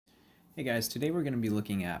Hey guys, today we're going to be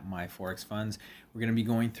looking at my Forex funds. We're going to be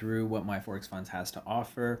going through what my Forex funds has to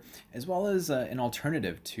offer, as well as an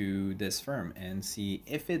alternative to this firm, and see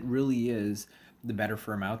if it really is the better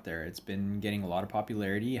firm out there. It's been getting a lot of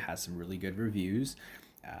popularity, it has some really good reviews.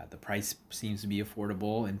 The price seems to be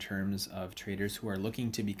affordable in terms of traders who are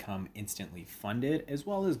looking to become instantly funded, as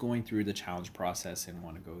well as going through the challenge process and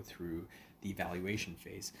want to go through the evaluation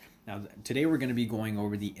phase. Now, today we're going to be going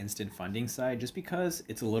over the instant funding side, just because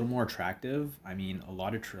it's a little more attractive. I mean, a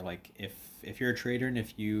lot of if you're a trader and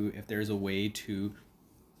if there's a way to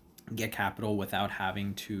get capital without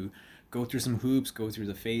having to go through some hoops, go through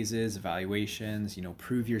the phases, evaluations,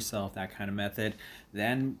 prove yourself, that kind of method,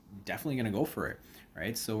 then definitely going to go for it,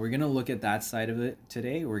 right? So we're going to look at that side of it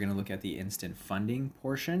today. We're going to look at the instant funding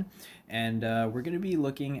portion, and we're going to be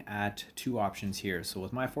looking at two options here. So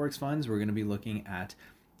with my Forex funds, we're going to be looking at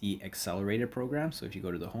the accelerated program. So if you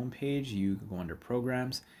go to the home page, you go under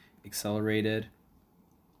programs, accelerated,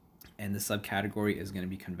 and the subcategory is going to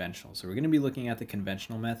be conventional. So we're going to be looking at the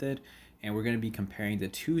conventional method, and we're going to be comparing the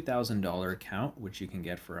 $2,000 account, which you can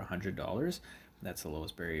get for $100. That's the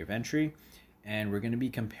lowest barrier of entry. And we're going to be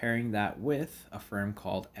comparing that with a firm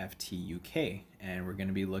called FTUK, and we're going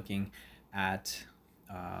to be looking at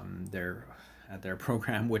their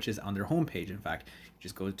program, which is on their homepage. In fact,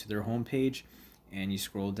 just go to their homepage and you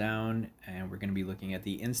scroll down, and we're going to be looking at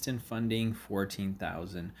the instant funding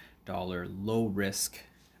 $14,000 low risk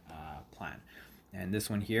plan. And this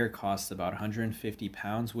one here costs about 150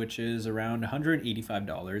 pounds, which is around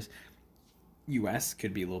 $185 US.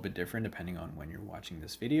 Could be a little bit different depending on when you're watching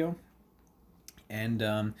this video. And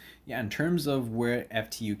yeah, in terms of where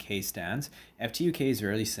FTUK stands, FTUK is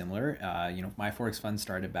really similar. My Forex fund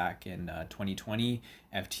started back in 2020.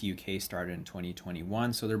 FTUK started in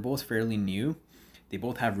 2021, so they're both fairly new. They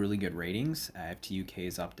both have really good ratings. FTUK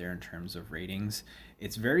is up there in terms of ratings.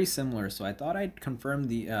 It's very similar, so I thought I'd compare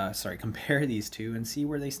these two and see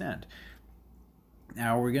where they stand.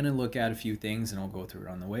 Now we're going to look at a few things, and I'll go through it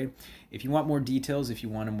on the way. If you want more details, if you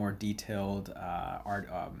want a more detailed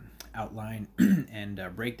outline and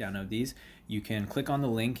breakdown of these, you can click on the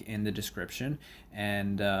link in the description,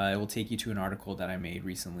 and it will take you to an article that I made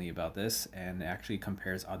recently about this, and it actually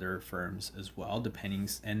compares other firms as well,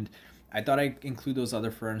 and I thought I'd include those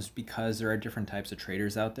other firms because there are different types of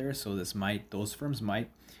traders out there, so those firms might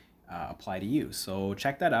apply to you. So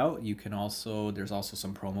check that out. There's also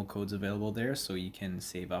some promo codes available there, so you can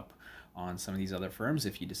save up on some of these other firms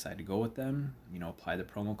if you decide to go with them. Apply the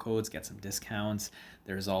promo codes, get some discounts.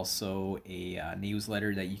 There's also a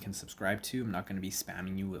newsletter that you can subscribe to. I'm not going to be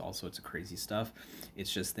spamming you with all sorts of crazy stuff.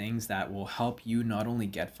 It's just things that will help you not only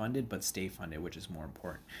get funded but stay funded, which is more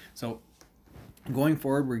important. So going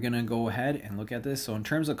forward, we're going to go ahead and look at this. So in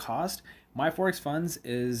terms of cost, my Forex funds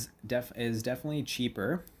is definitely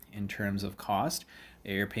cheaper in terms of cost.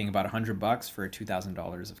 You're paying about $100 for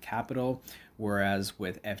 $2,000 of capital, whereas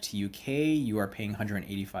with FTUK, you are paying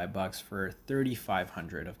 $185 for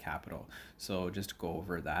 $3,500 of capital. So just to go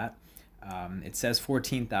over that, it says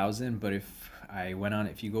 14,000, but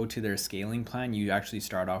if you go to their scaling plan, you actually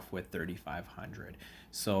start off with 3,500.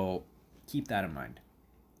 So keep that in mind.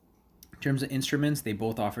 In terms of instruments, they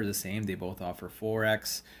both offer the same. They both offer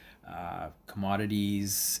Forex,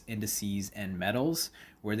 commodities, indices, and metals.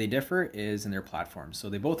 Where they differ is in their platforms. So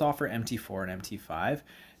they both offer MT4 and MT5.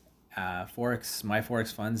 My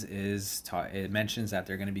Forex funds it mentions that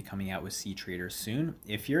they're going to be coming out with CTrader soon.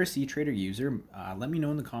 If you're a CTrader user, let me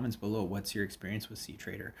know in the comments below what's your experience with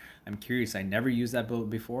CTrader. I'm curious. I never used that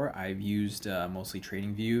before. I've used mostly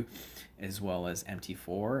TradingView as well as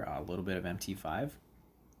MT4, a little bit of MT5.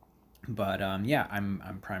 But yeah,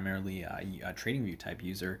 I'm primarily a TradingView type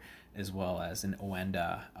user as well as an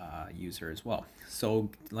Oenda user as well. So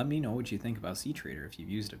let me know what you think about CTrader if you've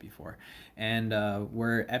used it before. And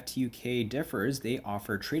where FTUK differs, they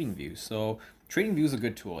offer TradingView. So TradingView is a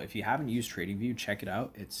good tool. If you haven't used TradingView, check it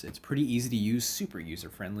out. It's pretty easy to use, super user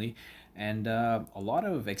friendly, and a lot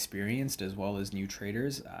of experienced as well as new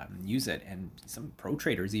traders use it, and some pro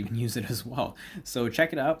traders even use it as well. So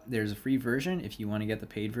check it out. There's a free version if you want to get the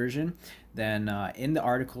paid version. Then in the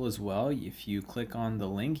article as well, if you click on the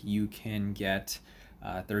link, you can get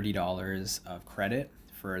 $30 of credit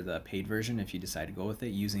for the paid version if you decide to go with it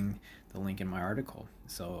using the link in my article.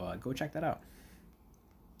 So go check that out.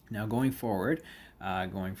 Now going forward,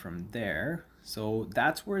 going from there, so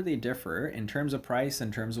that's where they differ in terms of price,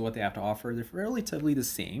 in terms of what they have to offer. They're relatively the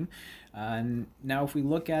same. Now if we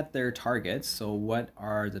look at their targets, so what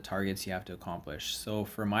are the targets you have to accomplish? So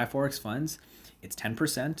for my Forex funds, it's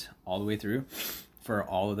 10% all the way through for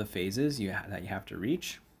all of the phases that you have to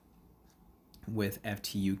reach. With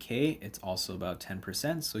FTUK, it's also about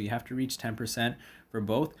 10%. So you have to reach 10% for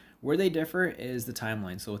both. Where they differ is the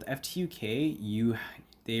timeline. So with FTUK,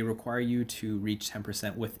 they require you to reach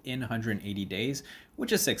 10% within 180 days,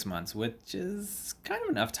 which is 6 months, which is kind of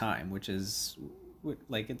enough time, which is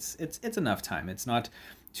like it's enough time. It's not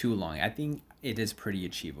too long. I think it is pretty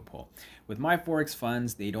achievable. With my Forex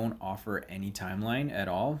funds, they don't offer any timeline at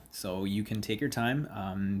all, so you can take your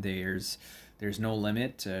time. There's no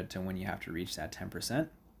limit to when you have to reach that 10%.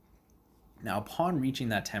 Now, upon reaching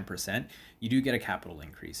that 10%, you do get a capital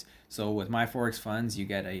increase. So with my Forex funds, you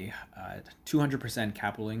get a 200%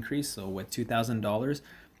 capital increase. So with $2,000,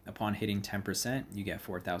 upon hitting 10%, you get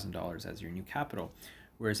 $4,000 as your new capital.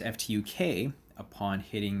 Whereas FTUK, upon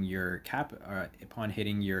hitting your target,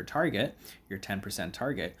 your 10%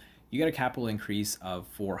 target, you get a capital increase of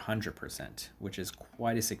 400%, which is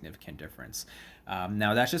quite a significant difference.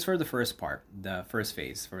 Now that's just for the first part, the first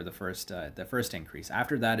phase, for the first increase.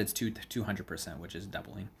 After that, it's 200%, which is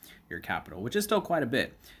doubling your capital, which is still quite a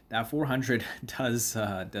bit. That 400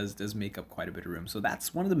 does make up quite a bit of room. So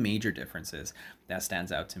that's one of the major differences that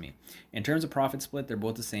stands out to me. In terms of profit split, they're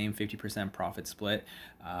both the same, 50% profit split,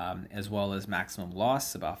 as well as maximum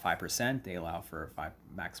loss, about 5%. They allow for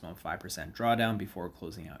maximum 5% drawdown before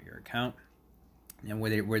closing out your account. And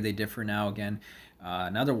where they differ now, again,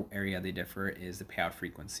 another area they differ is the payout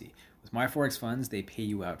frequency. With my Forex funds, they pay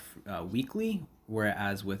you out weekly,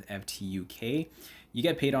 whereas with FTUK, you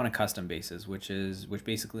get paid on a custom basis, which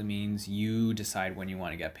basically means you decide when you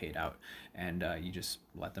want to get paid out, and you just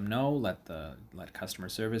let them know, let customer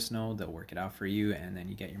service know, they'll work it out for you, and then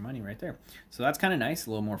you get your money right there. So that's kind of nice,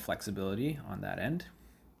 a little more flexibility on that end.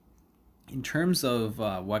 In terms of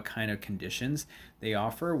what kind of conditions they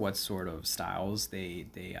offer, what sort of styles they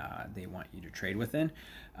want you to trade within,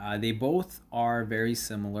 they both are very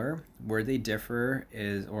similar. Where they differ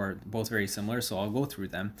is, or both very similar, so I'll go through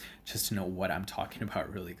them just to know what I'm talking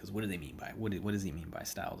about really, because what do they mean by, what does he mean by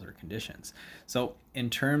styles or conditions? So in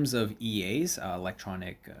terms of EAs,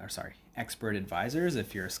 expert advisors,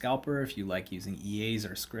 if you're a scalper, if you like using EAs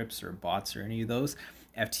or scripts or bots or any of those,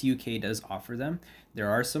 FTUK does offer them. There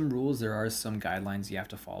are some rules, there are some guidelines you have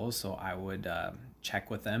to follow, so I would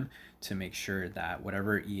check with them to make sure that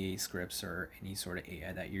whatever EA scripts or any sort of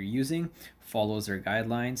AI that you're using follows their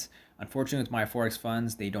guidelines. Unfortunately, with my Forex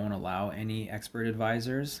funds, they don't allow any expert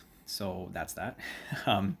advisors, so that's that.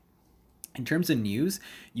 In terms of news,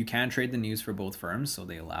 you can trade the news for both firms, so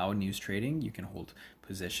they allow news trading. You can hold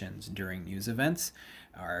positions during news events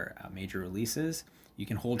or major releases. You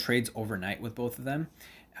can hold trades overnight with both of them.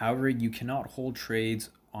 However, you cannot hold trades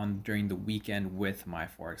during the weekend with my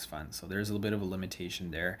Forex fund. So there's a little bit of a limitation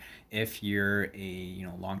there. If you're a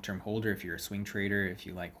long-term holder, if you're a swing trader, if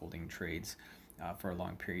you like holding trades for a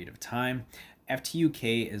long period of time,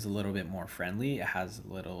 FTUK is a little bit more friendly. It has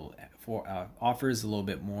offers a little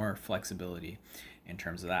bit more flexibility in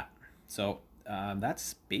terms of that. So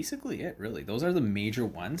that's basically it, really. Those are the major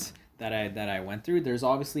ones that I went through. There's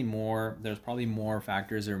obviously more. There's probably more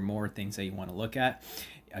factors or more things that you want to look at.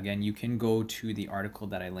 Again, you can go to the article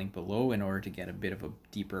that I linked below in order to get a bit of a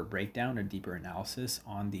deeper breakdown or deeper analysis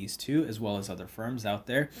on these two, as well as other firms out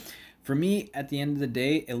there. For me, at the end of the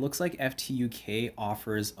day, it looks like FTUK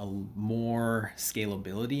offers a more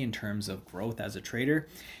scalability in terms of growth as a trader.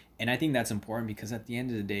 And I think that's important because at the end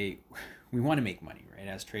of the day, we want to make money, right,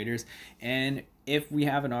 as traders. And if we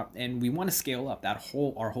have and we want to scale up,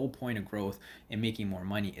 our whole point of growth and making more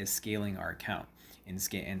money is scaling our account and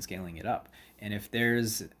scaling it up. And if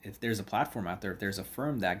there's a platform out there, if there's a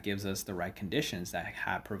firm that gives us the right conditions,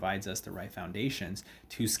 that provides us the right foundations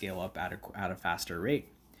to scale up at a faster rate,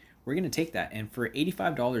 we're going to take that. And for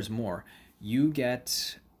 $85 more, you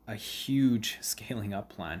get a huge scaling up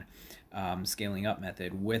plan, scaling up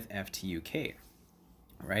method with FTUK,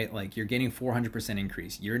 right? Like you're getting 400%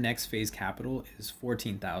 increase. Your next phase capital is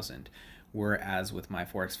 14,000, whereas with my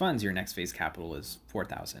Forex funds, your next phase capital is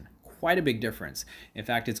 4,000. Quite a big difference. In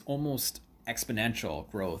fact, it's almost exponential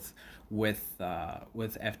growth with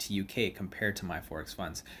FTUK compared to my Forex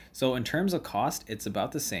funds. So in terms of cost, it's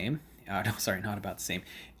about the same. No, sorry, not about the same.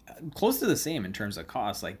 Close to the same in terms of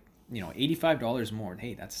cost. Like, $85 more.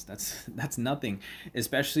 Hey, that's nothing.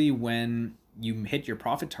 Especially when you hit your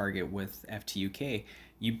profit target with FTUK,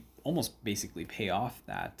 you almost basically pay off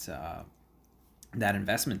that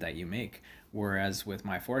investment that you make. Whereas with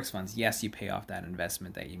my Forex funds, yes, you pay off that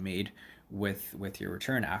investment that you made with your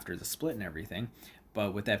return after the split and everything,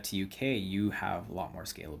 But with FTUK, you have a lot more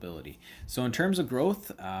scalability. So in terms of growth,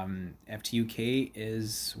 FTUK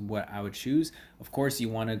is what I would choose. Of course, you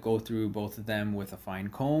want to go through both of them with a fine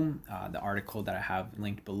comb. The article that I have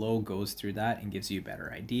linked below goes through that and gives you a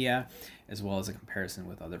better idea, as well as a comparison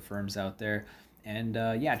with other firms out there. And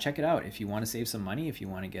yeah, check it out. If you want to save some money, if you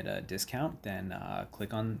want to get a discount, then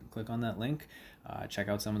click on that link. Check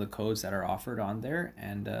out some of the codes that are offered on there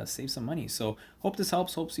and save some money. So hope this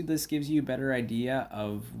helps. Hopefully this gives you a better idea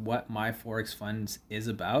of what my Forex funds is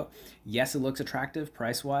about. Yes, it looks attractive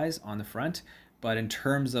price-wise on the front, but in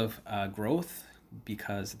terms of growth,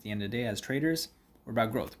 because at the end of the day, as traders, we're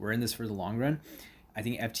about growth. We're in this for the long run. I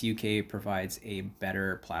think FTUK provides a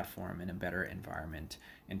better platform and a better environment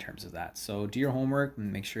in terms of that. So do your homework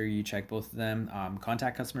and make sure you check both of them.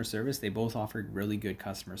 Contact customer service. They both offer really good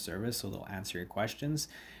customer service, so they'll answer your questions.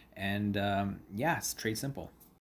 And yeah, it's trade simple.